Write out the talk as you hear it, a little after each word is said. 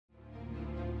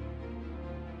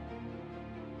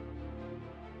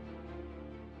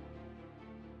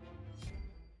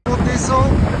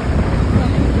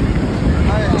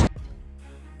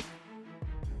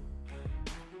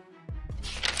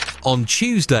On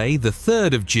Tuesday, the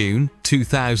 3rd of June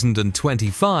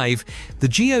 2025, the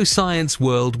geoscience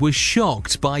world was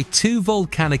shocked by two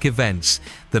volcanic events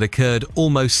that occurred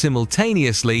almost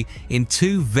simultaneously in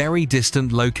two very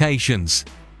distant locations.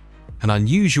 An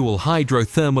unusual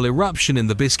hydrothermal eruption in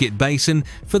the Biscuit Basin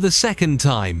for the second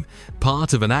time,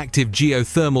 part of an active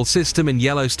geothermal system in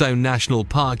Yellowstone National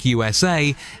Park,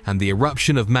 USA, and the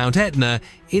eruption of Mount Etna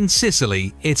in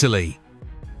Sicily, Italy.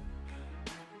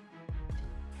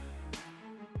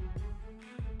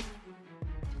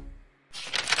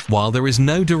 While there is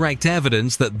no direct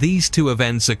evidence that these two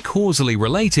events are causally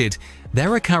related,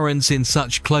 their occurrence in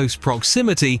such close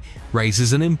proximity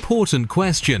raises an important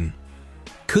question.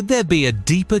 Could there be a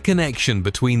deeper connection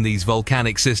between these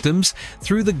volcanic systems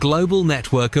through the global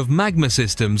network of magma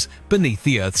systems beneath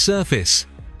the Earth's surface?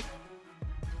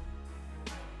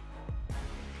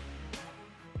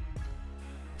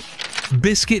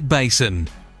 Biscuit Basin.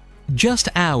 Just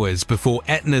hours before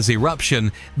Etna's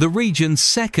eruption, the region's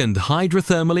second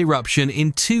hydrothermal eruption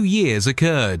in 2 years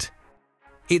occurred.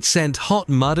 It sent hot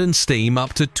mud and steam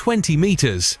up to 20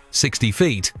 meters, 60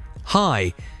 feet,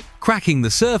 high, cracking the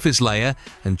surface layer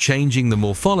and changing the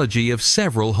morphology of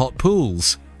several hot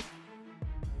pools.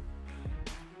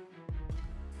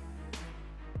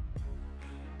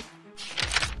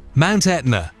 Mount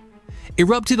Etna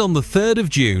erupted on the 3rd of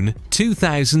June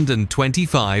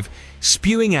 2025,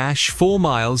 spewing ash 4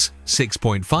 miles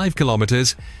 (6.5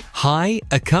 kilometers) high,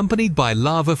 accompanied by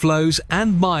lava flows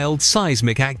and mild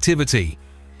seismic activity.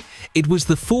 It was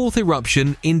the fourth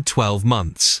eruption in 12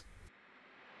 months.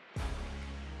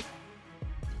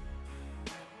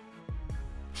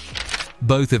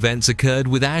 Both events occurred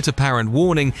without apparent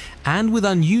warning and with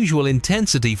unusual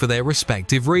intensity for their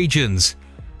respective regions.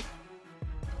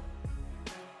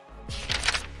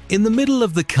 In the middle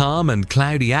of the calm and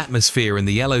cloudy atmosphere in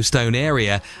the Yellowstone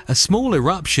area, a small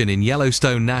eruption in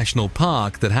Yellowstone National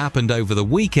Park that happened over the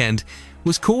weekend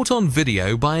was caught on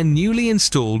video by a newly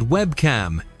installed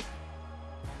webcam.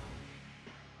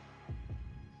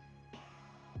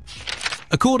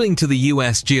 According to the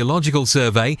US Geological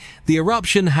Survey, the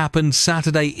eruption happened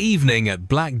Saturday evening at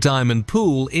Black Diamond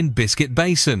Pool in Biscuit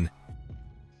Basin.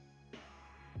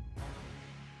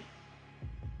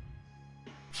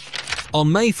 On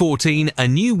May 14, a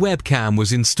new webcam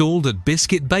was installed at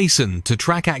Biscuit Basin to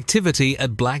track activity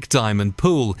at Black Diamond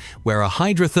Pool, where a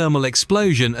hydrothermal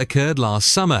explosion occurred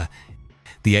last summer.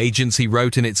 The agency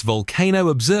wrote in its Volcano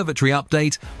Observatory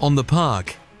update on the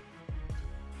park.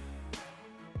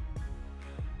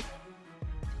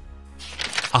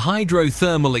 A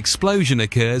hydrothermal explosion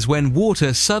occurs when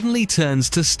water suddenly turns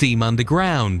to steam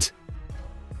underground.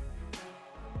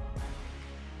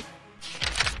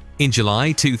 In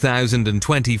July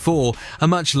 2024, a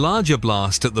much larger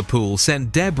blast at the pool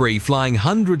sent debris flying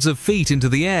hundreds of feet into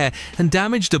the air and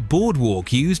damaged a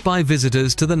boardwalk used by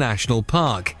visitors to the national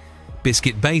park.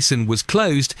 Biscuit Basin was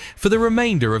closed for the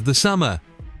remainder of the summer.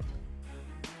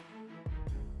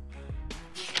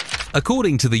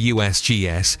 According to the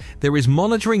USGS, there is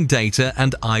monitoring data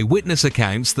and eyewitness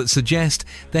accounts that suggest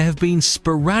there have been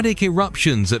sporadic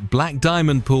eruptions at Black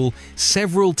Diamond Pool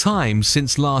several times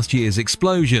since last year's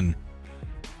explosion.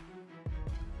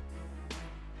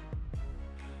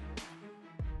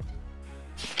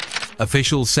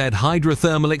 Officials said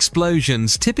hydrothermal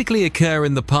explosions typically occur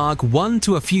in the park 1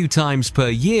 to a few times per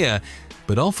year,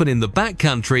 but often in the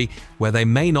backcountry where they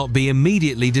may not be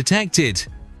immediately detected.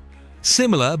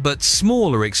 Similar but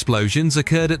smaller explosions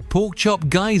occurred at Porkchop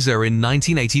Geyser in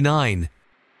 1989.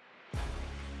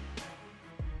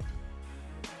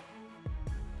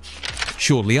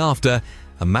 Shortly after,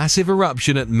 a massive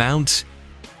eruption at Mount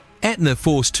Etna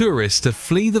forced tourists to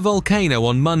flee the volcano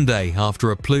on Monday after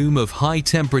a plume of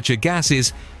high-temperature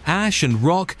gases, ash and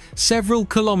rock several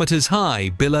kilometers high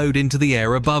billowed into the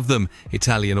air above them,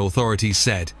 Italian authorities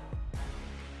said.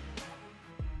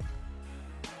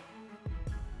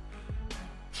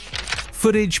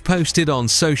 Footage posted on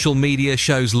social media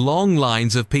shows long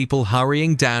lines of people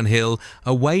hurrying downhill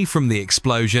away from the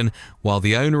explosion, while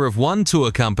the owner of one tour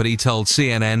company told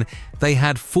CNN they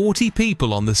had 40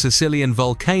 people on the Sicilian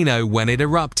volcano when it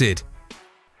erupted.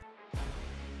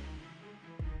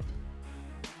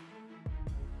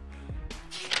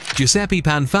 Giuseppe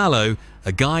Panfalo,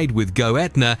 a guide with Go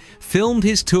Etna, filmed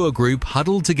his tour group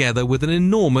huddled together with an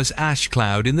enormous ash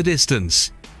cloud in the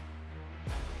distance.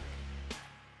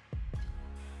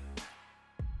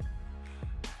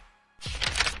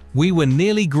 "We were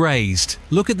nearly grazed.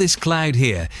 Look at this cloud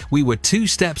here. We were 2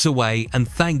 steps away and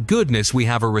thank goodness we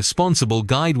have a responsible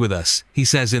guide with us," he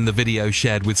says in the video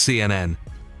shared with CNN.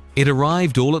 "It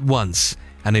arrived all at once.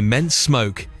 An immense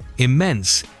smoke.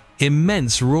 Immense.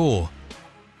 immense roar.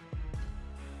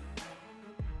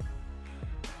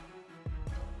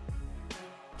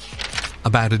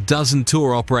 About a dozen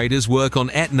tour operators work on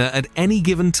Etna at any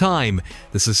given time,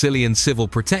 the Sicilian Civil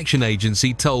Protection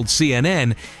Agency told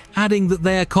CNN, adding that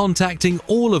they are contacting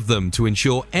all of them to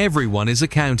ensure everyone is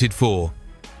accounted for.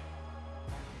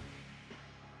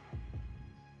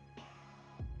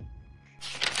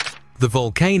 The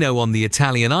volcano on the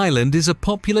Italian island is a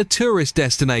popular tourist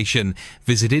destination,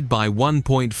 visited by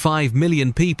 1.5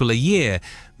 million people a year,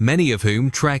 many of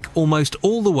whom trek almost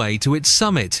all the way to its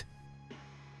summit.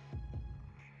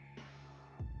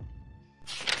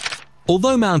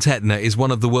 Although Mount Etna is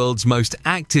one of the world's most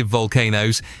active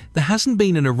volcanoes, there hasn't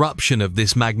been an eruption of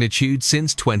this magnitude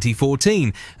since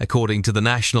 2014, according to the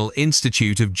National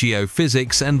Institute of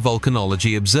Geophysics and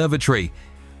Volcanology Observatory.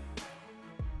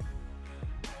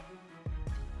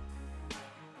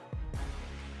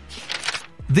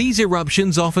 These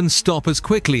eruptions often stop as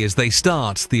quickly as they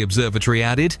start, the observatory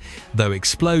added, though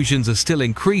explosions are still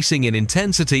increasing in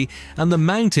intensity and the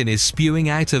mountain is spewing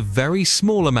out a very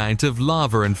small amount of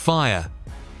lava and fire.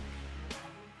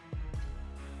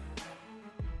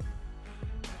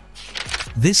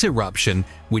 This eruption,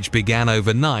 which began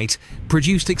overnight,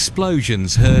 produced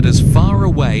explosions heard as far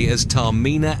away as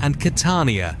Taormina and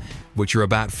Catania, which are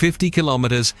about 50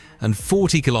 kilometers and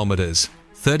 40 kilometers.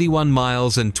 31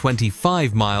 miles and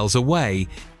 25 miles away,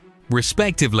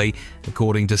 respectively,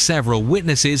 according to several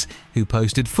witnesses who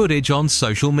posted footage on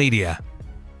social media.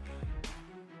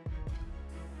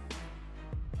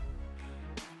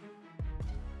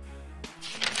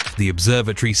 The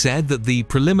observatory said that the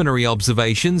preliminary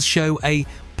observations show a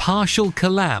partial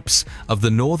collapse of the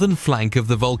northern flank of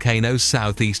the volcano's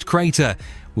southeast crater,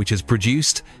 which has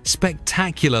produced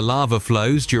spectacular lava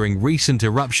flows during recent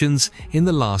eruptions in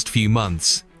the last few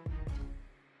months.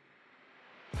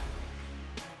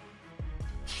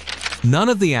 None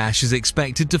of the ash is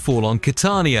expected to fall on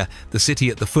Catania, the city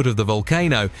at the foot of the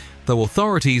volcano, though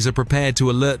authorities are prepared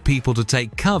to alert people to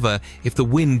take cover if the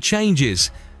wind changes,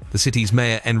 the city's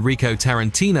mayor Enrico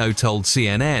Tarantino told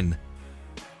CNN.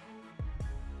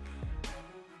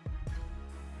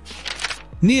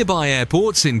 Nearby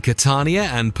airports in Catania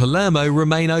and Palermo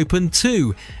remain open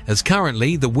too, as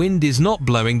currently the wind is not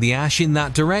blowing the ash in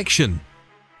that direction.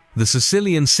 The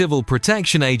Sicilian Civil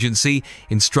Protection Agency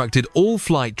instructed all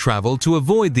flight travel to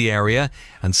avoid the area,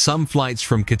 and some flights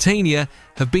from Catania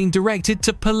have been directed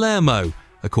to Palermo,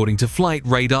 according to flight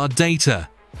radar data.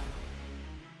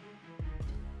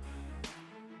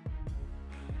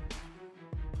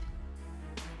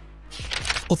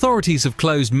 Authorities have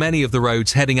closed many of the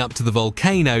roads heading up to the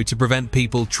volcano to prevent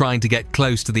people trying to get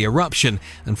close to the eruption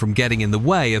and from getting in the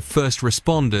way of first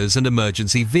responders and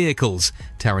emergency vehicles,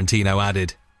 Tarantino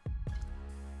added.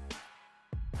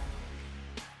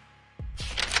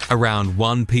 Around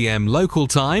 1 p.m. local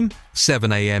time,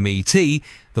 7 a.m. ET, the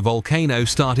volcano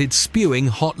started spewing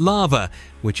hot lava,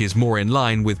 which is more in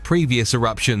line with previous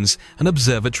eruptions, an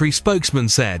observatory spokesman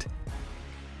said.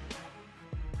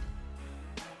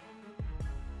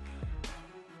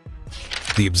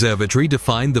 The observatory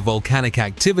defined the volcanic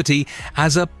activity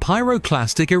as a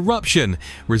pyroclastic eruption,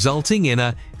 resulting in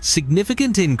a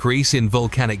significant increase in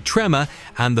volcanic tremor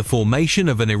and the formation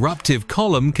of an eruptive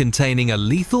column containing a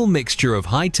lethal mixture of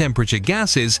high-temperature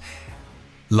gases,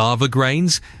 lava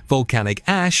grains, volcanic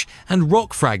ash, and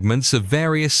rock fragments of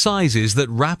various sizes that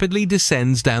rapidly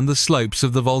descends down the slopes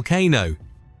of the volcano.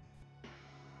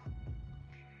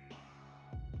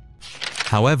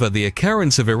 However, the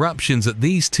occurrence of eruptions at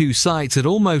these two sites at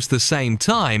almost the same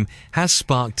time has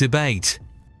sparked debate.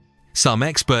 Some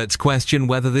experts question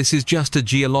whether this is just a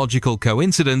geological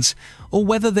coincidence or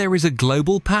whether there is a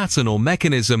global pattern or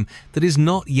mechanism that is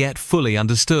not yet fully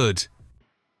understood.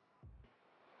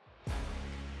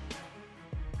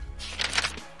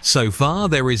 So far,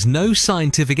 there is no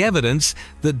scientific evidence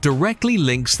that directly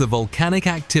links the volcanic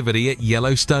activity at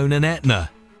Yellowstone and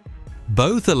Etna.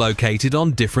 Both are located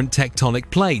on different tectonic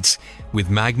plates, with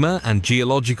magma and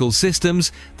geological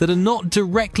systems that are not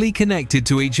directly connected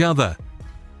to each other.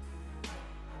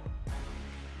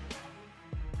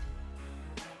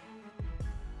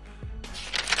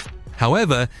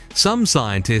 However, some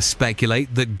scientists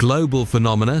speculate that global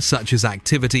phenomena such as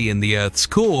activity in the Earth's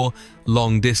core,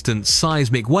 long-distance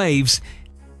seismic waves,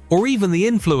 or even the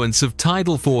influence of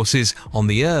tidal forces on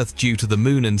the Earth due to the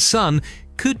Moon and Sun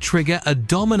could trigger a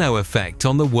domino effect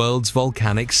on the world's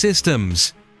volcanic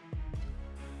systems.